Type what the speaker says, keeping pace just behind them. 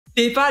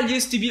PayPal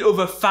used to be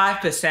over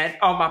 5%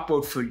 of my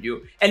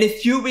portfolio, and a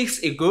few weeks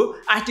ago,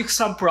 I took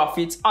some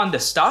profits on the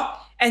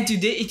stock, and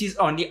today it is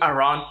only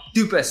around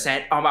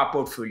 2% of my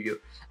portfolio.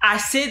 I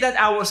said that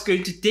I was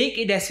going to take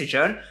a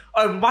decision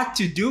on what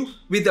to do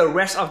with the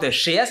rest of the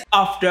shares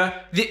after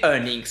the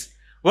earnings.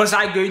 Was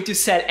I going to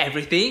sell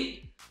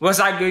everything? Was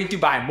I going to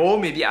buy more?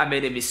 Maybe I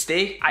made a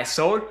mistake, I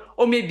sold,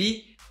 or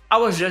maybe I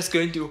was just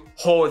going to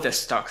hold the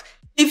stocks.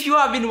 If you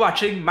have been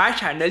watching my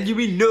channel, you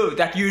will know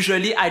that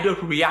usually I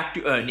don't react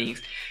to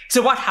earnings.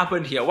 So what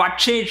happened here? What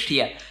changed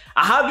here?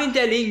 I have been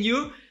telling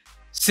you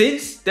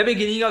since the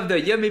beginning of the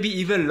year, maybe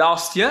even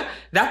last year,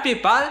 that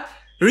PayPal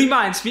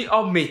reminds me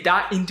of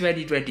Meta in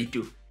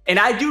 2022. And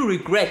I do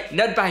regret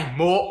not buying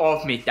more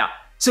of Meta.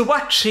 So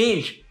what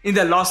changed in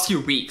the last few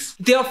weeks?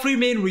 There are three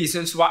main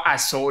reasons why I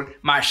sold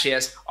my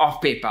shares of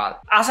PayPal.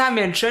 As I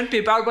mentioned,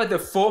 PayPal got the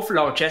fourth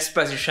largest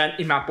position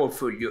in my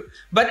portfolio,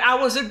 but I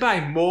wasn't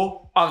buying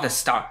more of the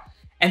stock.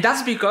 And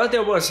that's because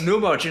there was no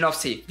margin of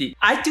safety.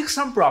 I took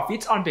some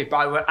profits on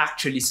PayPal when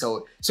actually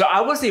sold. So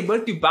I was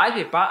able to buy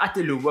PayPal at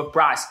a lower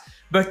price.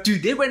 But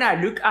today when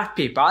I look at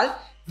PayPal,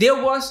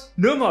 there was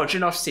no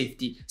margin of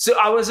safety. So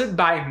I wasn't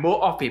buying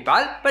more of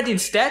PayPal, but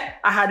instead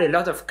I had a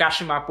lot of cash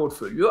in my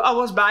portfolio. I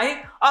was buying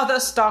other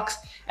stocks.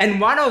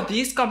 And one of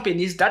these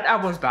companies that I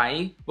was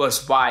buying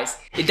was Wise,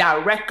 a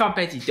direct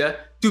competitor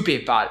to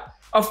PayPal.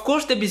 Of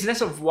course, the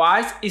business of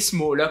Wise is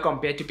smaller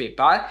compared to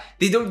PayPal.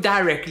 They don't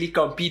directly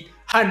compete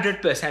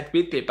 100%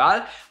 with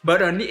PayPal,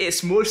 but only a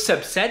small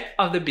subset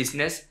of the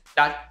business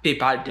that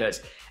PayPal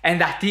does.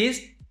 And that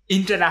is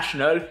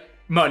international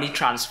money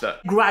transfer.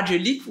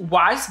 Gradually,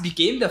 Wise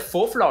became the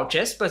fourth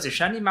largest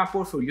position in my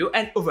portfolio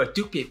and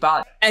overtook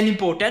PayPal. An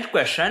important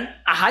question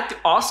I had to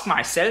ask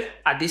myself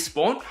at this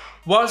point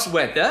was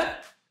whether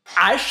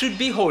I should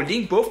be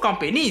holding both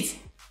companies.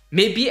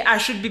 Maybe I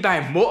should be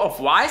buying more of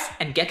Wise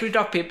and get rid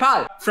of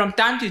PayPal. From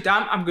time to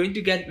time, I'm going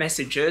to get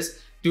messages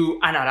to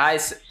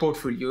analyze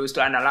portfolios,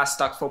 to analyze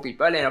stocks for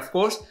people, and of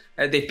course,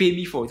 they pay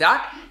me for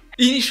that.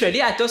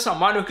 Initially, I told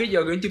someone, okay,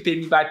 you're going to pay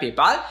me by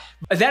PayPal.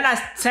 Then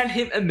I sent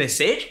him a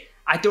message.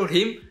 I told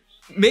him,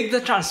 make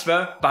the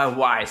transfer by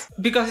Wise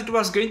because it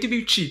was going to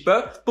be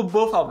cheaper for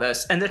both of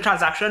us and the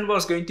transaction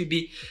was going to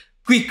be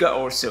quicker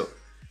also.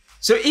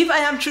 So if I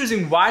am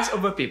choosing Wise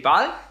over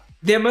PayPal,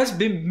 there must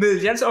be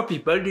millions of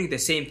people doing the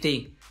same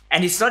thing.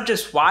 And it's not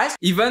just Wise,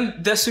 even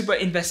the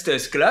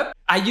Superinvestors Club.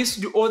 I used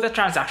to do all the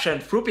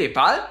transactions through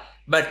PayPal,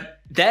 but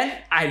then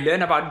I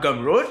learned about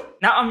Gumroad.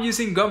 Now I'm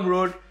using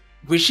Gumroad,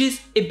 which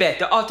is a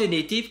better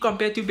alternative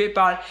compared to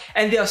PayPal.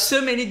 And there are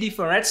so many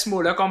different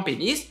smaller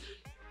companies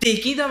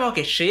taking the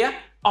market share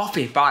of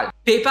PayPal.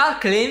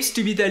 PayPal claims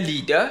to be the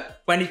leader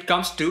when it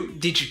comes to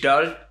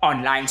digital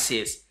online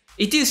sales.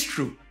 It is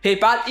true,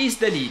 PayPal is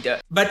the leader.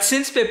 But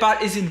since PayPal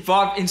is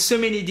involved in so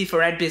many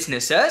different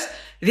businesses,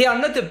 they are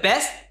not the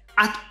best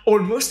at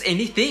almost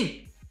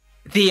anything.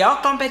 There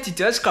are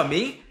competitors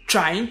coming,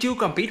 trying to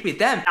compete with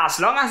them. As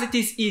long as it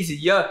is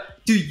easier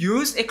to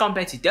use a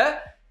competitor,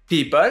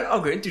 people are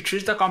going to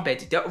choose the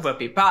competitor over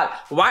PayPal.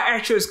 Why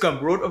I chose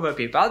Gumroad over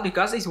PayPal?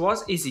 Because it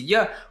was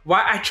easier.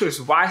 Why I chose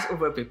Wise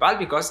over PayPal?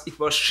 Because it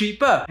was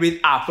cheaper.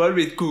 With Apple,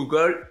 with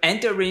Google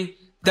entering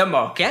the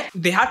market,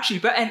 they have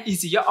cheaper and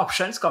easier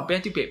options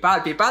compared to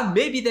PayPal. PayPal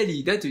may be the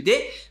leader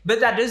today, but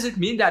that doesn't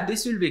mean that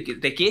this will be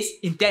the case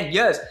in 10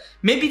 years.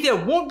 Maybe there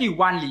won't be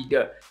one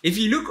leader. If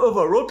you look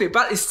overall,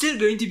 PayPal is still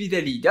going to be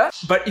the leader.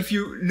 But if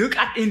you look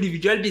at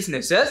individual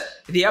businesses,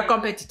 there are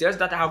competitors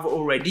that have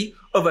already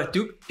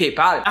overtook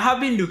PayPal. I have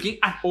been looking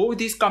at all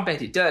these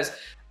competitors.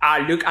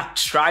 I look at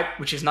Stripe,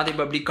 which is not a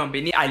public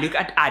company. I look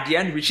at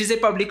Adyen, which is a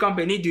public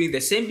company doing the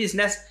same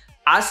business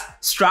as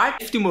Stripe.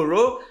 If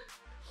tomorrow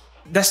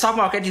the stock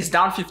market is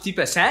down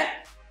 50%,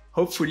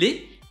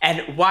 hopefully,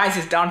 and Wise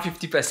is down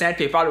 50%,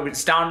 PayPal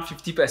is down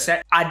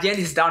 50%, Adyen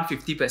is down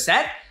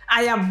 50%,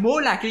 I am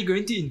more likely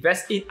going to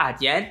invest in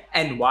Adyen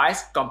and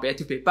Wise compared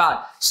to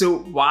PayPal. So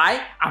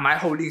why am I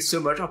holding so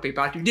much of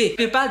PayPal today?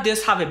 PayPal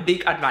does have a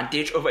big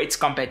advantage over its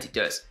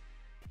competitors,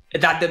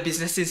 that the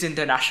business is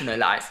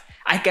internationalized.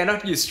 I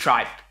cannot use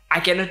Stripe, I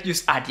cannot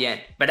use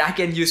Adyen, but I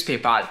can use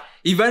PayPal.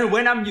 Even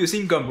when I'm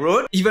using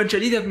Gumroad,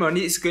 eventually the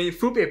money is going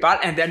through PayPal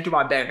and then to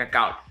my bank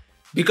account.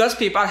 Because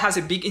PayPal has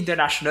a big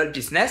international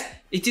business,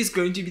 it is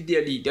going to be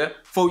their leader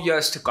for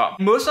years to come.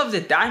 Most of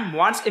the time,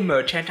 once a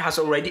merchant has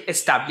already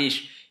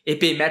established a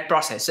payment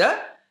processor,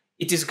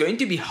 it is going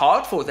to be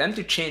hard for them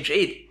to change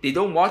it. They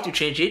don't want to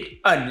change it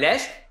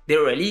unless they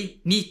really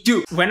need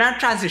to. When I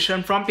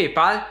transitioned from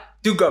PayPal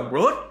to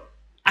Gumroad,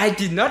 I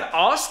did not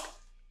ask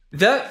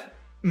the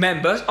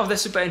members of the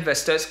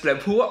Superinvestors Club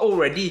who are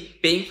already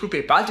paying through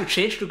PayPal to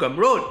change to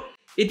Gumroad.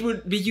 It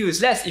would be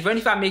useless. Even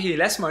if I'm making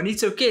less money,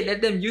 it's okay.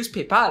 Let them use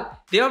PayPal.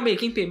 They are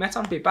making payments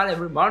on PayPal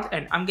every month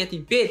and I'm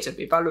getting paid. So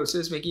PayPal also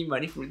is making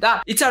money through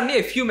that. It's only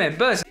a few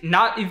members.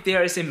 Now, if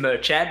there is a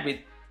merchant with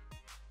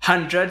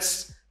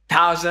hundreds,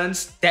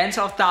 thousands, tens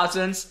of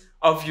thousands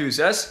of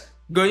users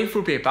going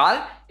through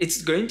PayPal,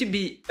 it's going to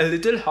be a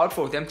little hard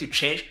for them to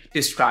change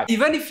to Stripe.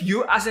 Even if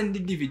you as an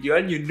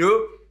individual, you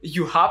know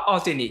you have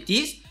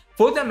alternatives,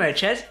 For the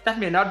merchants, that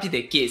may not be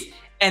the case.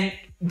 And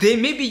they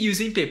may be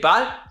using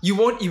PayPal, you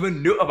won't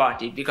even know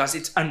about it because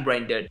it's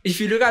unbranded.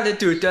 If you look at the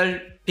total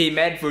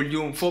payment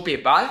volume for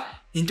PayPal,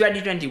 in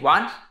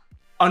 2021,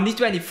 only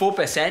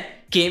 24%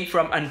 came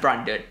from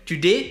unbranded.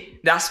 Today,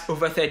 that's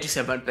over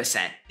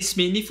 37%. It's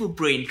mainly for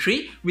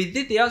Braintree, with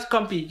it they are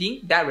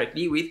competing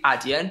directly with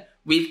Adyen,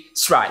 with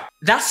Stripe.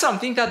 That's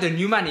something that the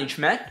new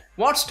management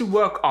wants to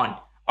work on.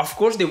 Of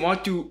course, they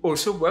want to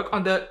also work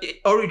on the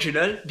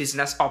original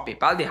business of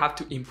PayPal. They have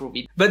to improve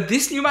it. But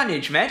this new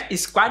management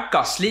is quite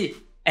costly,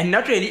 and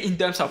not really in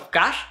terms of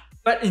cash,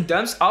 but in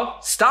terms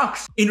of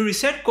stocks. In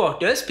recent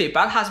quarters,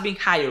 PayPal has been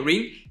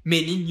hiring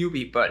many new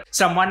people.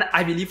 Someone,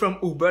 I believe from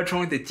Uber,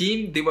 joined the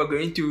team. They were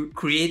going to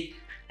create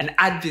an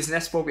ad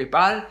business for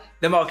PayPal.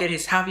 The market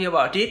is happy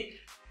about it.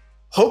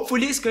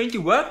 Hopefully it's going to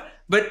work,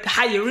 but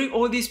hiring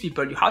all these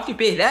people, you have to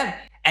pay them,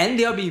 and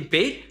they are being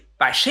paid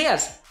by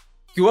shares.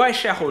 You are a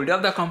shareholder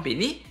of the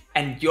company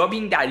and you're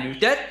being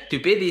diluted to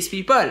pay these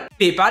people.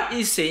 PayPal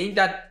is saying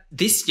that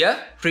this year,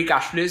 free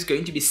cash flow is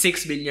going to be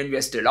 $6 billion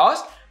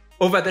US.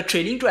 Over the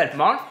trailing 12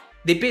 months,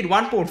 they paid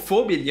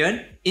 $1.4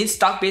 billion in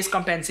stock-based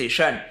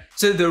compensation.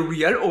 So the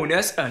real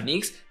owner's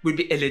earnings will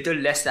be a little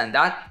less than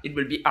that. It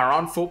will be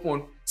around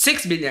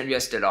 $4.6 billion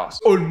US.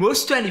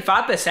 Almost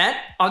 25%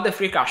 of the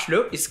free cash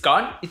flow is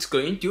gone. It's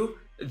going to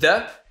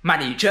the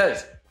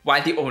managers,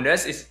 while the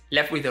owners is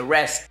left with the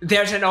rest.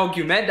 There's an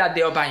argument that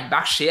they are buying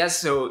back shares,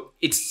 so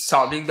it's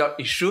solving the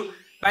issue.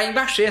 Buying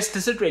back shares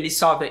doesn't really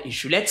solve the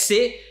issue. Let's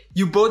say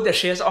you bought the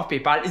shares of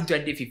PayPal in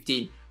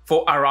 2015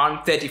 for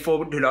around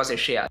 $34 a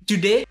share.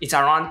 Today, it's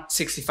around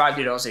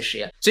 $65 a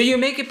share. So you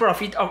make a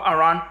profit of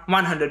around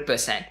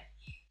 100%,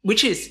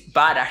 which is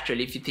bad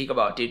actually if you think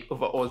about it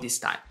over all this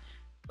time.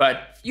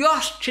 But you're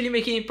actually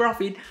making a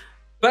profit.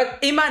 But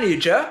a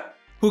manager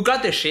who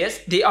got the shares,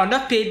 they are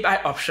not paid by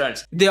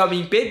options. They are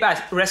being paid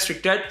by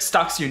restricted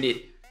stocks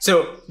unit.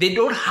 So they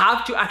don't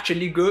have to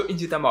actually go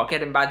into the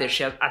market and buy the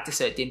shares at a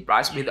certain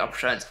price with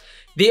options.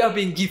 They are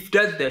being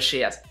gifted the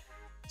shares.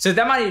 So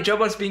the manager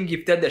was being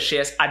gifted the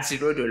shares at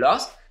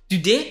 $0.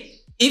 Today,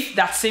 if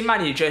that same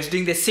manager is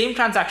doing the same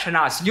transaction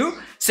as you,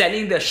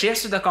 selling the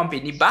shares to the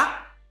company back,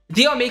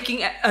 they are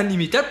making an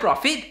unlimited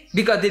profit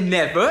because they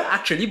never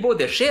actually bought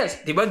the shares.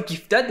 They were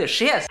gifted the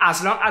shares.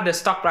 As long as the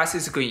stock price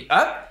is going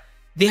up,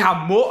 they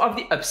have more of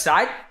the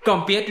upside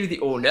compared to the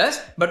owners.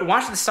 But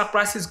once the stock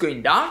price is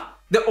going down,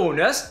 the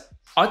owners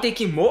are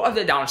taking more of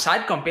the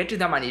downside compared to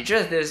the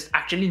managers. There's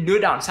actually no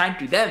downside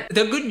to them.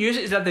 The good news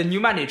is that the new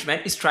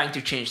management is trying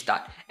to change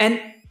that. And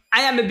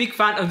I am a big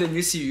fan of the new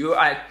CEO.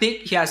 I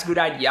think he has good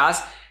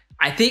ideas.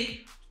 I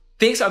think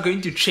things are going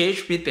to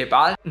change with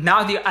PayPal.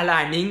 Now they're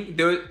aligning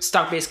the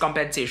stock-based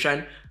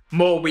compensation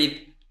more with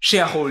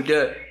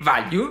shareholder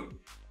value,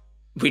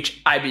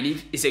 which I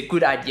believe is a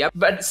good idea,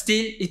 but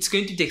still it's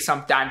going to take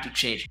some time to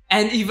change.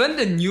 And even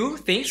the new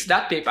things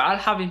that PayPal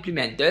have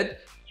implemented,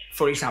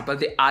 for example,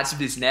 the ads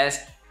business,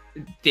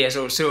 there's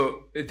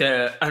also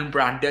the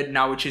unbranded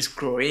now, which is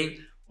growing.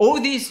 All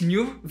these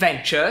new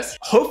ventures,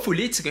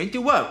 hopefully it's going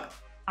to work.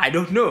 I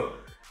don't know.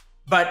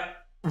 But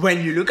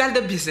when you look at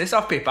the business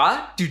of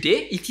PayPal,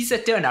 today it is a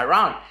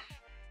turnaround.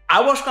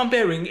 I was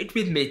comparing it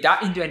with Meta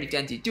in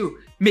 2022.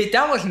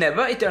 Meta was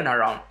never a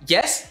turnaround.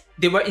 Yes,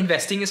 they were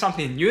investing in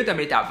something new, the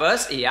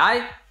metaverse,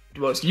 AI, it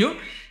was new,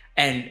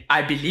 and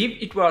I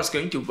believe it was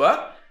going to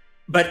work.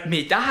 But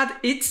Meta had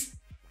its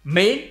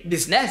main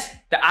business,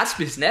 the ads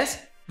business,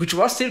 which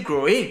was still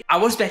growing. I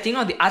was betting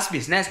on the ads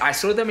business. I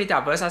saw the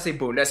metaverse as a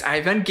bonus. I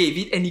even gave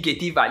it a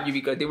negative value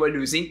because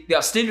they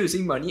are still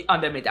losing money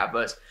on the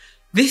metaverse.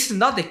 This is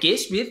not the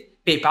case with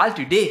PayPal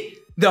today.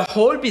 The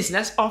whole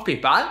business of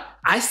PayPal,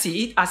 I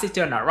see it as a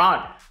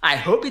turnaround. I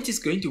hope it is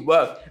going to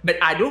work, but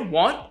I don't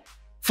want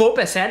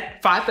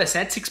 4%, 5%,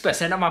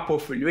 6% of my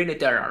portfolio in a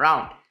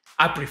turnaround.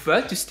 I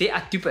prefer to stay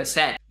at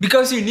 2%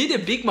 because you need a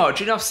big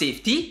margin of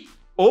safety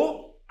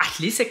or at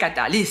least a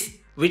catalyst,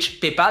 which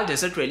PayPal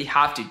doesn't really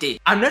have today.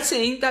 I'm not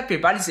saying that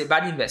PayPal is a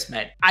bad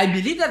investment. I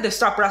believe that the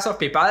stock price of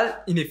PayPal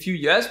in a few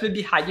years will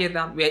be higher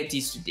than where it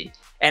is today.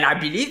 And I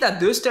believe that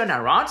those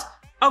turnarounds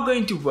are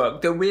going to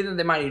work the way that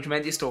the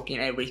management is talking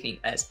and everything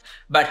else.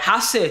 But how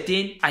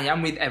certain I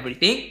am with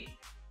everything,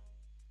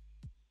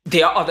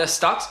 there are other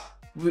stocks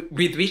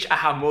with which I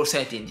have more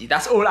certainty.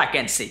 That's all I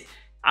can say.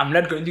 I'm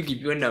not going to give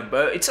you a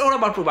number. It's all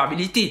about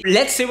probability.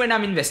 Let's say when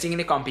I'm investing in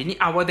a company,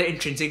 I want the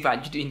intrinsic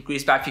value to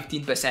increase by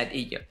 15% a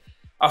year.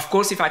 Of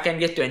course, if I can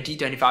get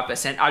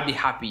 20-25%, I'll be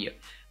happier.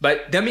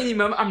 But the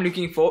minimum I'm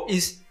looking for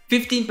is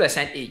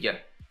 15% a year.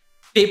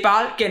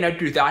 PayPal cannot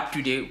do that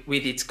today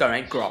with its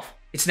current growth.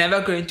 It's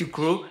never going to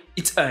grow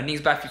its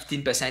earnings by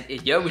 15% a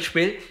year, which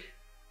will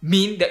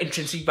mean the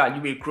intrinsic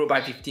value will grow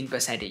by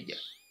 15% a year.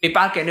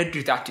 PayPal cannot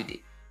do that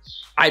today.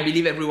 I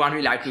believe everyone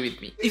will agree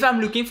with me. If I'm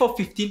looking for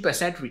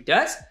 15%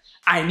 returns,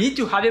 I need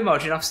to have a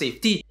margin of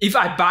safety. If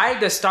I buy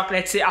the stock,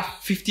 let's say at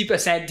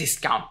 50%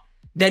 discount,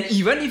 then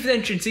even if the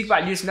intrinsic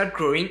value is not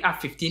growing at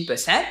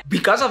 15%,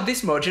 because of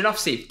this margin of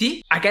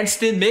safety, I can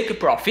still make a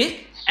profit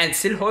and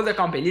still hold the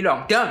company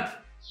long term.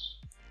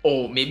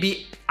 or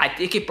maybe I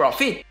take a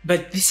profit.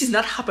 But this is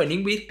not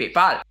happening with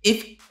PayPal.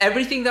 If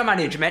everything the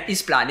management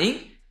is planning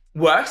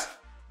works,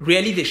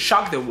 really they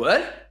shock the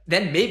world,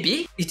 then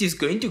maybe it is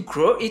going to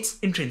grow its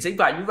intrinsic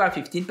value by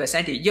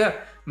 15% a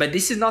year. But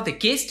this is not the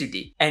case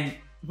today. And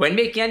when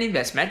making an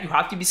investment, you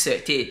have to be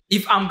certain.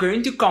 If I'm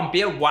going to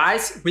compare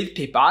Wise with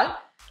PayPal,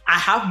 I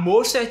have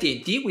more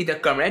certainty with the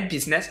current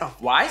business of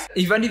Wise.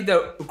 Even if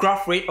the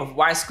growth rate of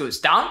Wise goes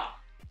down,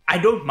 I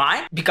don't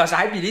mind, because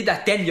I believe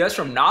that 10 years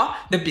from now,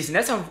 the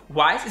business of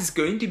Wise is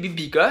going to be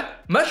bigger,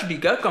 much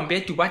bigger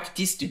compared to what it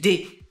is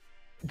today.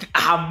 I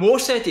have more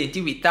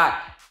certainty with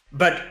that.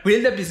 But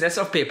will the business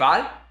of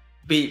PayPal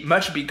be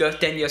much bigger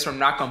 10 years from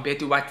now compared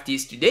to what it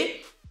is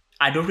today?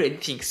 I don't really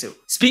think so.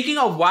 Speaking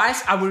of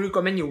Wise, I would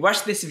recommend you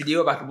watch this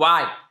video about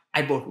why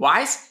I bought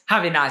Wise.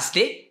 Have a nice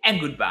day and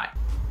goodbye.